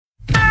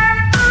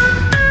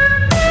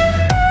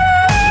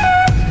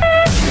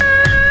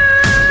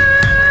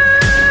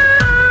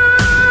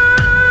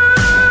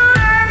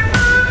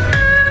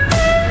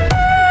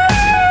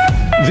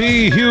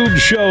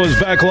Show is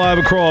back live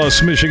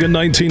across Michigan,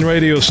 19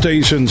 radio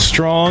stations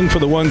strong. For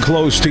the one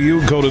close to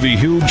you, go to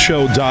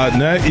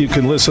thehugeshow.net. You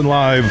can listen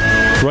live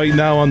right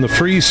now on the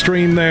free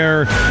stream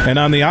there. And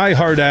on the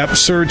iHeart app,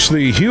 search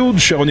The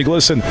Huge Show, and you can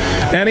listen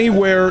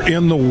anywhere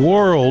in the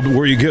world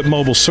where you get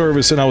mobile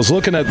service. And I was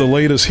looking at the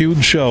latest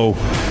Huge Show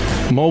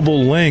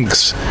mobile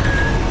links.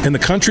 In the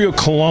country of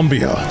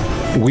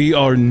Colombia, we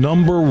are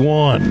number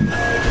one.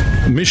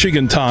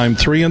 Michigan time,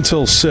 3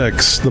 until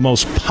 6, the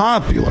most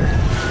popular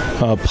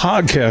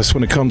podcast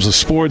when it comes to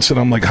sports. And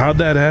I'm like, how'd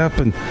that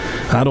happen?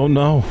 I don't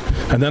know.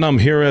 And then I'm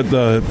here at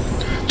the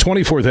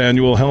 24th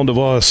annual Helen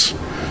DeVos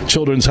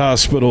Children's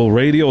Hospital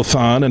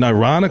Radiothon, and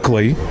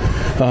ironically,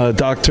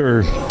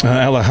 Dr.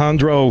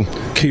 Alejandro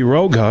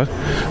Quiroga,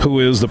 who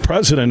is the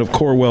president of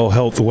Corewell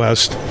Health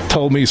West,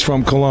 told me he's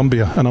from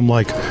Colombia. And I'm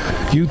like,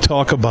 you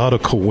talk about a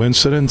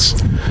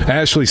coincidence.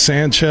 Ashley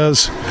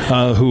Sanchez,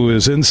 who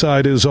is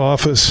inside his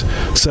office,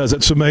 says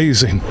it's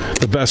amazing.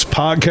 The best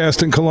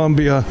podcast in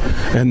Colombia.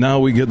 And now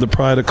we get the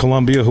pride of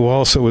Colombia, who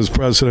also is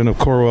president of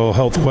Corewell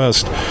Health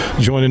West,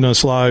 joining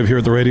us live here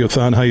at the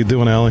Radiothon. How you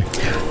doing, Allie?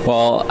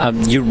 Well,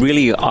 you're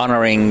really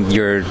honoring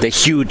the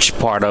huge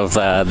part of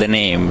the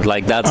name.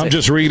 Like I'm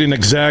just reading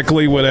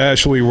exactly what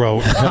Ashley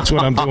wrote. That's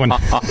what I'm doing.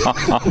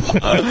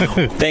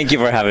 Thank you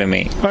for having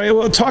me. All right,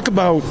 well, talk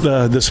about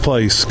this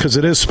place, because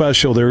it is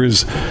special.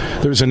 There's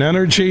an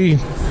energy,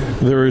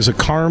 there is a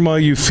karma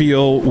you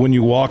feel when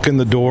you walk in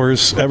the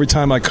doors. Every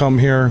time I come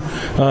here,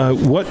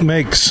 what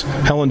makes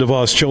Helen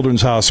DeVos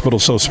Children's Hospital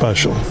so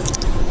special?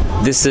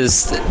 This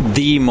is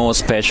the most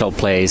special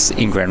place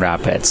in Grand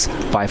Rapids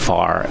by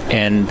far,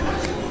 and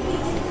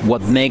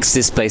what makes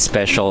this place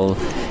special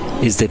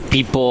is the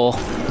people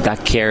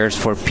that cares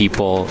for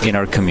people in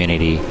our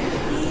community.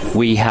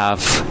 We have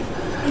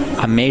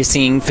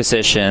amazing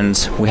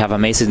physicians, we have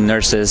amazing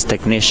nurses,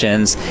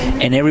 technicians,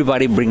 and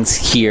everybody brings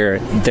here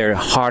their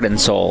heart and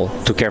soul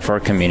to care for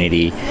our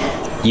community.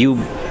 You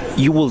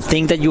will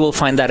think that you will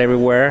find that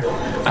everywhere.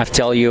 I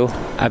tell you,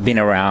 I've been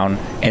around,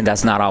 and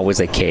that's not always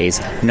the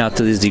case, not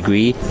to this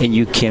degree, and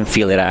you can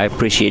feel it. I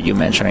appreciate you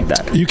mentioning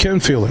that. You can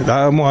feel it.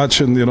 I'm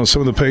watching,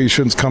 some of the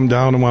patients come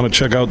down and want to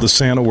check out the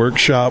Santa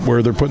workshop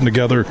where they're putting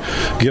together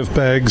gift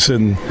bags,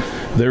 and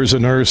there's a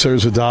nurse,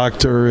 there's a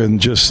doctor, and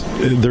just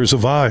there's a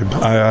vibe.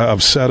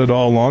 I've said it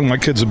all along. My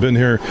kids have been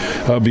here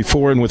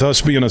before, and with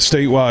us being a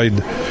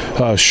statewide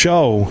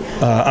show,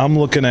 I'm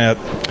looking at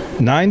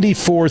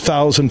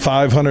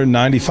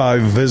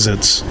 94,595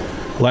 visits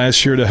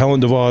last year to Helen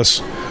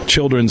DeVos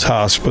Children's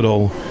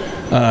Hospital,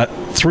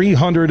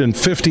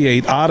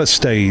 358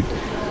 out-of-state,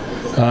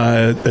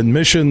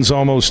 admissions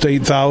almost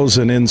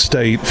 8,000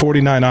 in-state,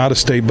 49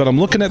 out-of-state. But I'm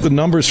looking at the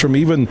numbers from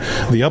even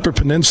the Upper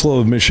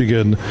Peninsula of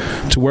Michigan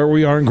to where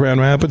we are in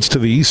Grand Rapids to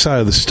the east side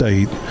of the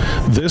state.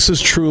 This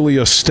is truly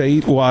a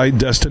statewide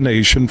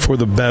destination for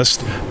the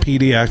best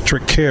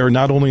pediatric care,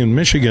 not only in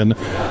Michigan,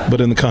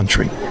 but in the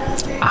country.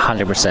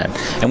 100%.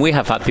 And we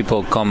have had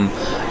people come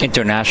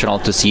international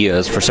to see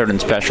us for certain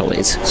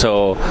specialties.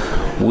 So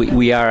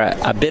we are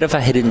a bit of a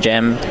hidden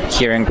gem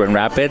here in Grand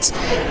Rapids.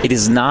 It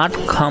is not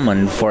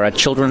common for a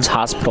children's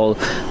hospital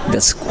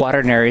that's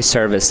quaternary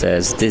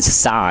services this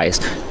size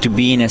to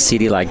be in a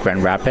city like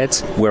Grand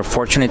Rapids. We're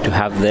fortunate to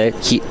have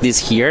this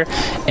here,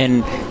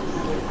 and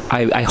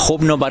I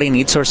hope nobody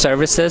needs our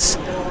services,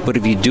 but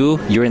if you do,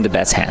 you're in the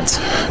best hands.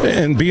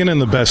 And being in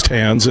the best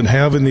hands and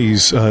having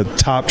these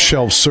top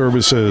shelf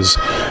services,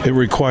 it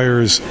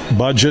requires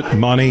budget,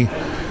 money.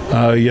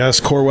 Yes,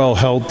 Corewell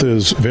Health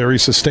is very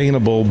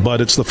sustainable, but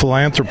it's the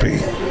philanthropy.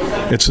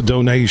 It's the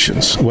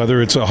donations,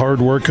 whether it's a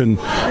hard-working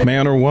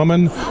man or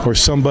woman or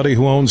somebody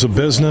who owns a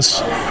business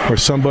or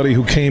somebody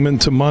who came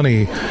into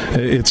money.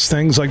 It's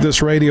things like this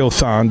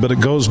Radiothon, but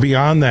it goes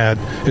beyond that.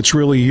 It's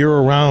really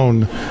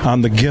year-round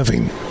on the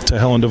giving to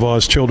Helen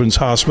DeVos Children's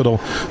Hospital.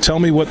 Tell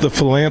me what the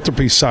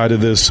philanthropy side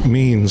of this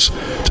means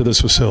to this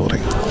facility.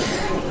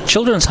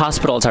 Children's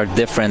hospitals are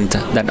different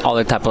than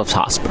other types of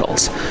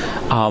hospitals.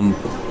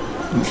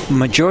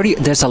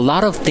 There's a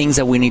lot of things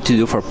that we need to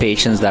do for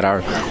patients that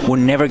we're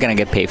never going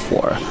to get paid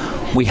for.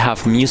 We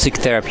have music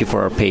therapy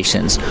for our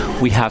patients.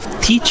 We have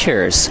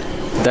teachers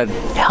that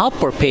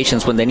help our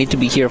patients when they need to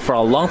be here for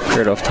a long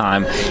period of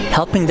time,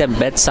 helping them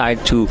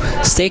bedside to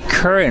stay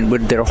current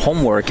with their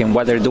homework and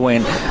what they're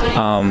doing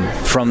from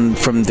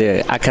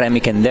the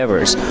academic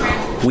endeavors.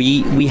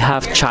 We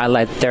have child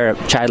life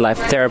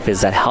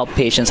therapists that help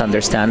patients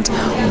understand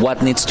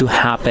what needs to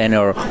happen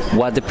or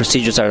what the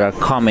procedures are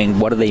coming,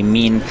 what do they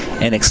mean,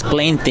 and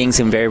explain things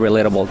in very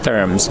relatable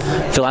terms.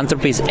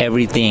 Philanthropy is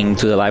everything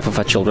to the life of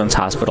a children's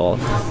hospital.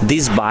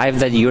 This vibe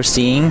that you're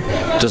seeing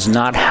does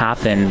not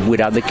happen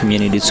without the community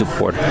community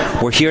support.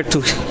 We're here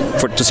to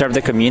serve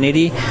the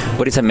community,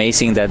 but it's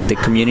amazing that the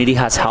community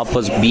has helped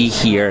us be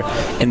here,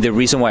 and the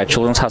reason why a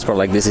children's hospital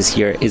like this is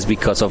here is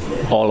because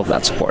of all of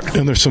that support.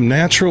 And there's some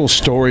natural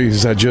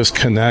stories that just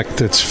connect.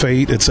 It's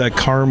fate, it's that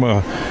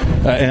karma.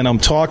 And I'm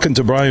talking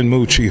to Brian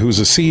Mucci, who's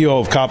the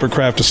CEO of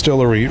Coppercraft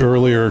Distillery,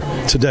 earlier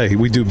today.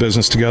 We do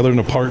business together and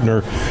a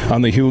partner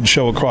on the huge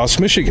show across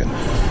Michigan.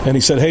 And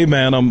he said, hey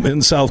man, I'm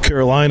in South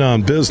Carolina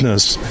on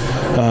business,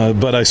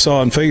 but I saw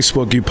on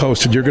Facebook you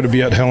posted you're going to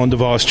be at Helen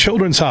DeVos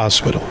Children's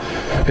Hospital.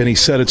 And he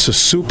said it's a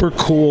super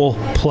cool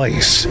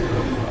place.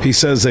 He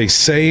says they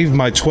saved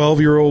my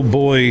 12-year-old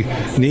boy,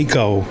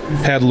 Nico,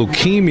 had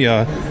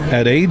leukemia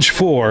at age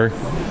 4.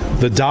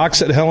 The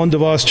docs at Helen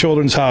DeVos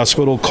Children's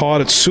Hospital caught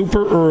it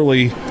super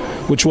early,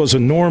 which was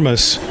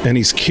enormous, and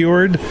he's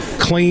cured,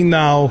 clean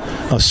now,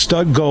 a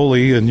stud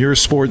goalie in your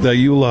sport that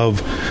you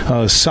love,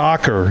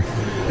 soccer.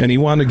 And he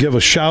wanted to give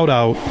a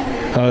shout-out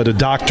to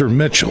Dr.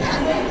 Mitchell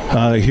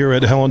here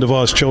at Helen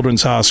DeVos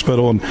Children's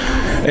Hospital.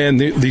 And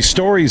the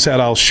stories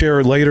that I'll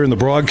share later in the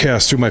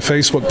broadcast through my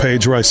Facebook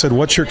page, where I said,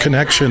 what's your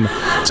connection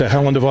to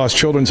Helen DeVos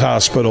Children's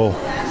Hospital?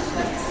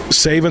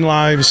 Saving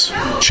lives,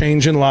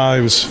 changing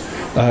lives,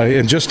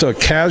 and just a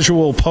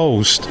casual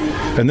post.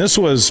 And this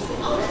was,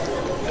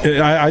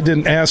 I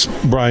didn't ask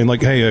Brian,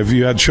 like, hey, have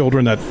you had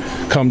children that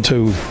come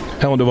to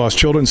Helen DeVos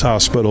Children's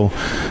Hospital?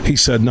 He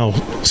said, no,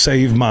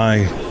 saved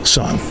my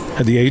son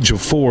at the age of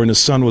 4, and his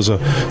son was a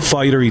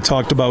fighter. He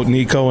talked about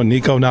Nico, and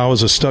Nico now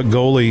is a stud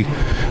goalie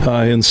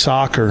in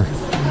soccer.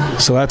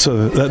 So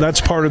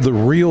that's part of the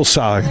real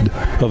side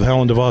of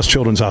Helen DeVos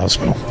Children's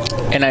Hospital.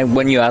 And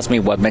when you ask me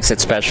what makes it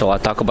special, I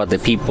talk about the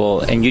people,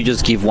 and you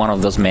just give one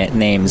of those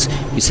names.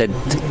 You said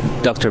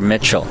Dr.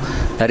 Mitchell.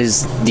 That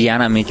is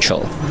Deanna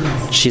Mitchell.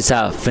 She's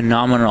a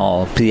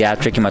phenomenal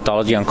pediatric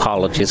hematology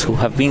oncologist who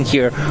have been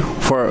here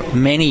for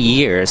many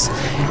years.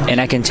 And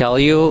I can tell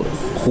you,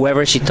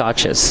 whoever she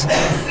touches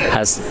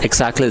has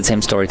exactly the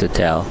same story to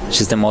tell.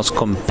 She's the most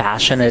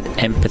compassionate,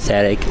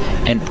 empathetic,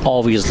 and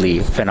obviously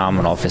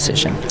phenomenal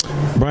physician.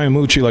 Brian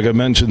Mucci, like I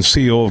mentioned,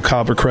 CEO of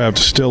Coppercraft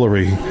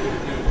Distillery,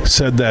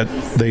 said that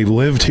they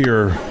lived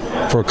here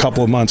for a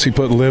couple of months. He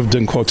put lived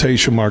in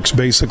quotation marks,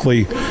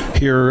 basically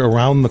here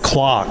around the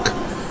clock,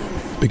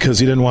 because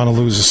he didn't want to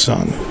lose his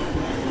son.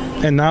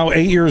 And now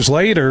 8 years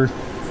later,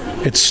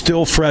 it's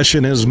still fresh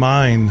in his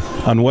mind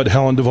on what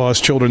Helen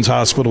DeVos Children's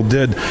Hospital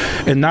did.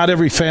 And not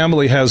every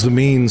family has the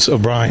means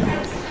of Brian.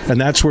 And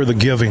that's where the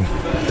giving.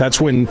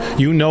 That's when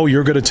you know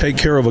you're going to take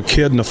care of a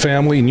kid and a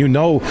family, and you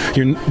know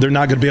they're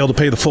not going to be able to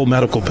pay the full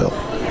medical bill.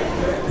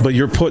 But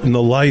you're putting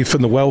the life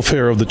and the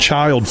welfare of the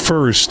child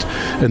first,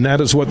 and that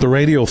is what the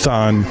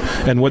Radiothon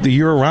and what the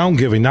year-round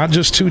giving, not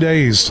just 2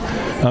 days,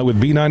 with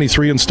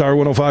B93 and Star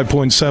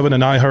 105.7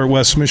 and iHeart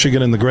West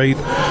Michigan and the great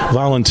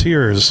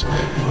volunteers,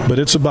 but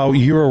it's about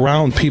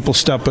year-round people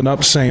stepping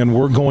up saying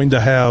we're going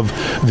to have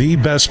the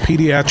best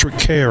pediatric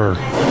care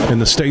in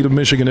the state of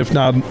Michigan, if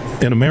not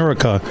in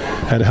America,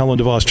 at Helen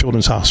DeVos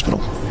Children's Hospital.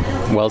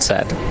 Well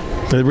said.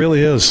 It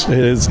really is.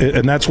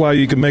 And that's why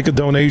you can make a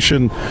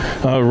donation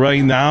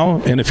right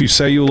now. And if you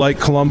say you like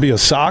Colombia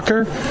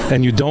soccer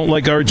and you don't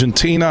like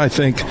Argentina, I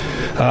think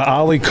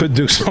Ali could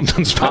do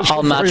something special.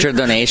 I'll match your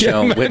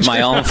donation with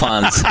my own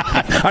funds.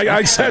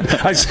 I said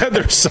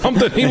there's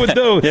something he would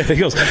do. He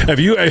goes, if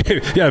you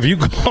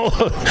call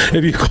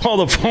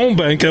the phone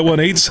bank at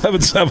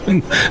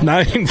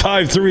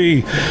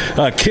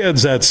 1-877-953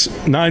 kids, that's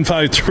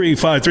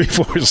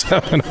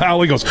 953-5347.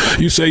 Ali goes,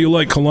 you say you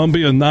like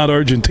Colombia and not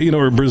Argentina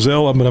or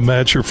Brazil, I'm going to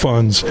match your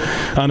funds.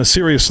 On a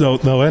serious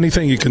note, though,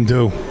 anything you can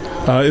do,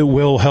 it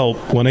will help.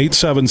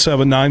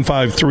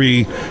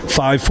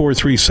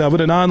 1-877-953-5437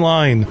 and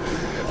online.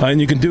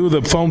 And you can do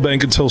the phone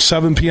bank until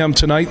 7 p.m.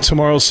 tonight,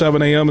 tomorrow 7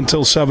 a.m.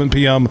 until 7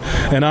 p.m.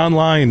 and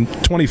online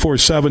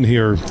 24/7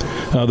 here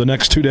the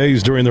next 2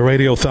 days during the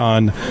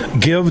Radiothon.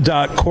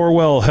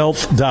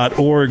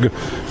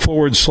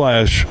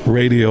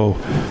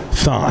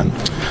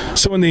 give.corwellhealth.org/Radiothon.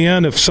 So in the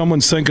end, if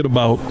someone's thinking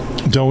about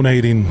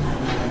donating,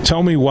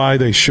 tell me why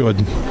they should.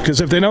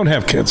 Because if they don't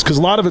have kids, because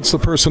a lot of it's the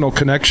personal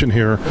connection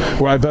here,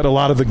 where I bet a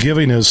lot of the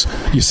giving is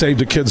you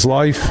saved a kid's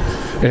life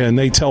and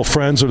they tell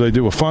friends, or they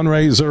do a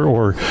fundraiser,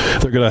 or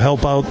they're going to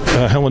help out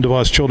Helen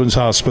DeVos Children's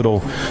Hospital.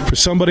 For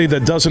somebody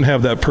that doesn't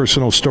have that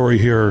personal story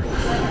here,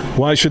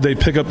 why should they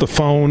pick up the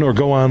phone or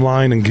go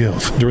online and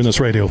give during this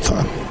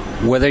Radiothon?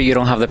 Whether you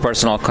don't have the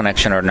personal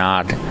connection or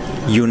not,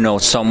 you know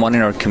someone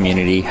in our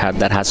community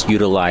that has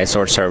utilized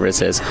our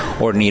services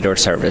or need our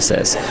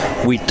services.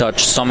 We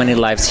touch so many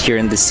lives here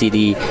in the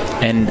city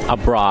and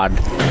abroad,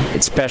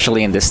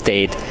 especially in the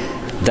state,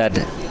 that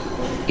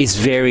it's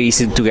very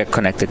easy to get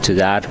connected to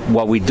that.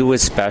 What we do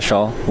is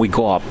special. We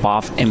go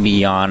above and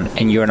beyond,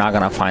 and you're not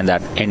going to find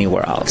that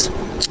anywhere else.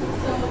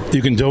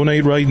 You can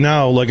donate right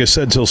now, like I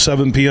said, till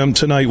 7 p.m.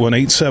 tonight,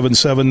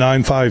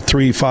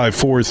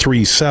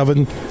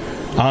 1-877-953-5437.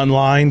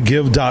 Online,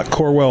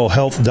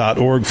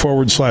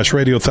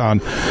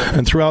 give.corwellhealth.org/Radiothon.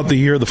 And throughout the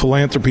year, the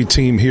philanthropy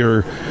team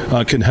here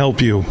can help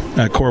you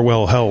at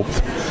Corwell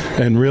Health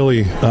and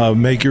really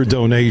make your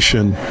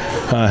donation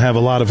have a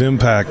lot of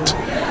impact.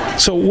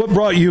 So what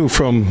brought you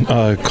from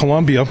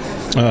Columbia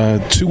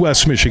to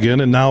West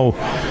Michigan, and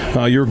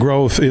now your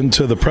growth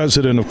into the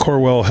president of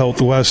Corewell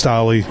Health West,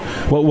 Ali?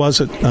 What was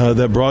it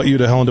that brought you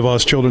to Helen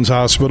DeVos Children's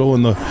Hospital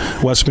in the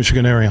West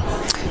Michigan area?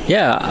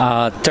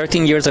 Yeah,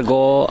 13 years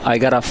ago, I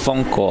got a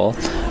phone call.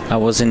 I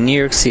was in New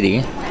York City,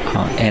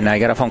 and I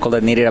got a phone call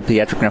that needed a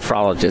pediatric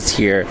nephrologist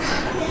here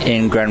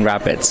in Grand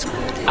Rapids.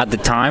 At the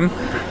time,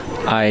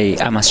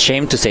 I'm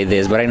ashamed to say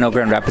this, but I know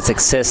Grand Rapids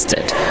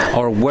existed,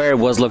 or where it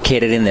was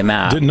located in the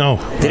map. Didn't know.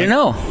 Didn't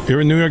know. You're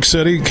in New York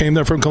City, came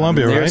there from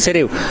Columbia, right? New York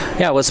City.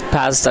 Yeah, I was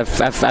past.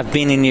 I've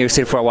been in New York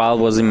City for a while.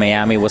 Was in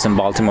Miami, was in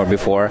Baltimore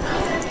before.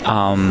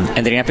 And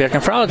they didn't have a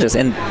pediatric nephrologist.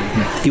 And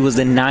he was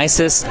the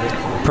nicest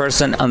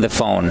person on the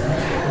phone.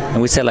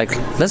 And we said, like,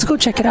 let's go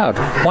check it out.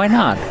 Why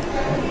not?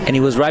 And it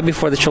was right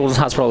before the Children's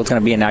Hospital was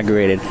going to be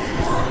inaugurated.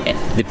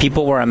 The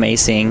people were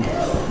amazing.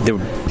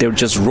 They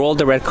just rolled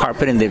the red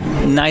carpet in the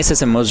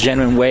nicest and most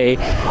genuine way,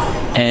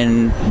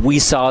 and we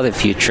saw the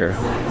future.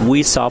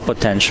 We saw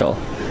potential,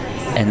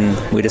 and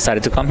we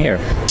decided to come here.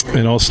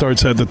 It all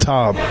starts at the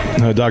top.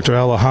 Dr.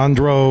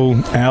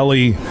 Alejandro,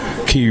 Ali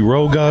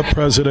Quiroga,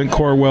 President,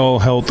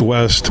 Corewell Health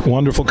West.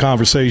 Wonderful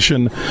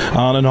conversation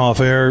on and off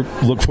air.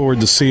 Look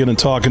forward to seeing and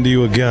talking to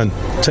you again.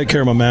 Take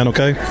care, my man,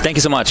 okay? Thank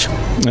you so much.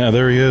 Yeah,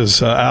 there he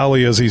is.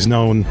 Ali, as he's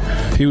known.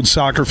 Huge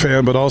soccer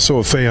fan, but also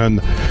a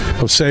fan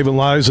of saving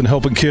lives and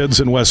helping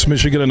kids in West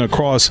Michigan and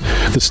across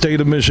the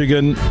state of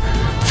Michigan.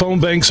 Phone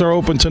banks are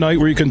open tonight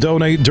where you can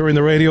donate during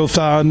the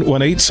Radiothon.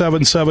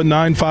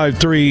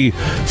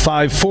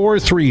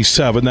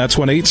 1-877-953-5437. That's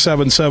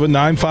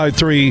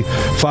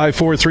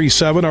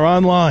 1-877-953-5437, or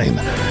online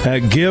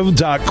at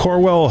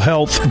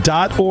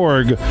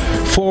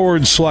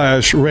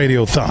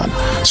give.corewellhealth.org/Radiothon.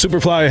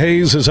 Superfly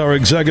Hayes is our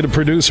executive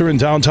producer in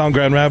downtown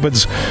Grand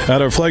Rapids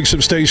at our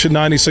flagship station,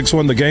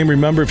 96.1 The Game.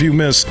 Remember, if you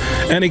miss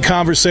any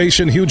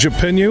conversation, Huge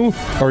Opinion,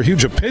 our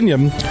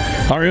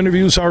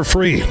interviews are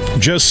free.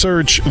 Just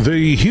search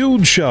The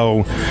Huge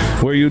Show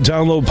where you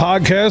download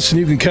podcasts, and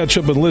you can catch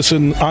up and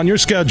listen on your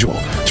schedule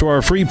to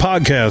our free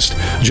podcast.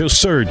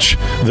 Just search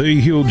The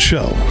Huge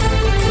Show.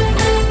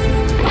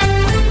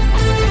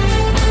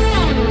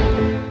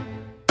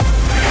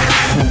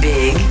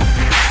 Big,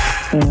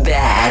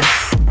 bad,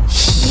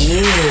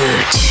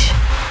 huge.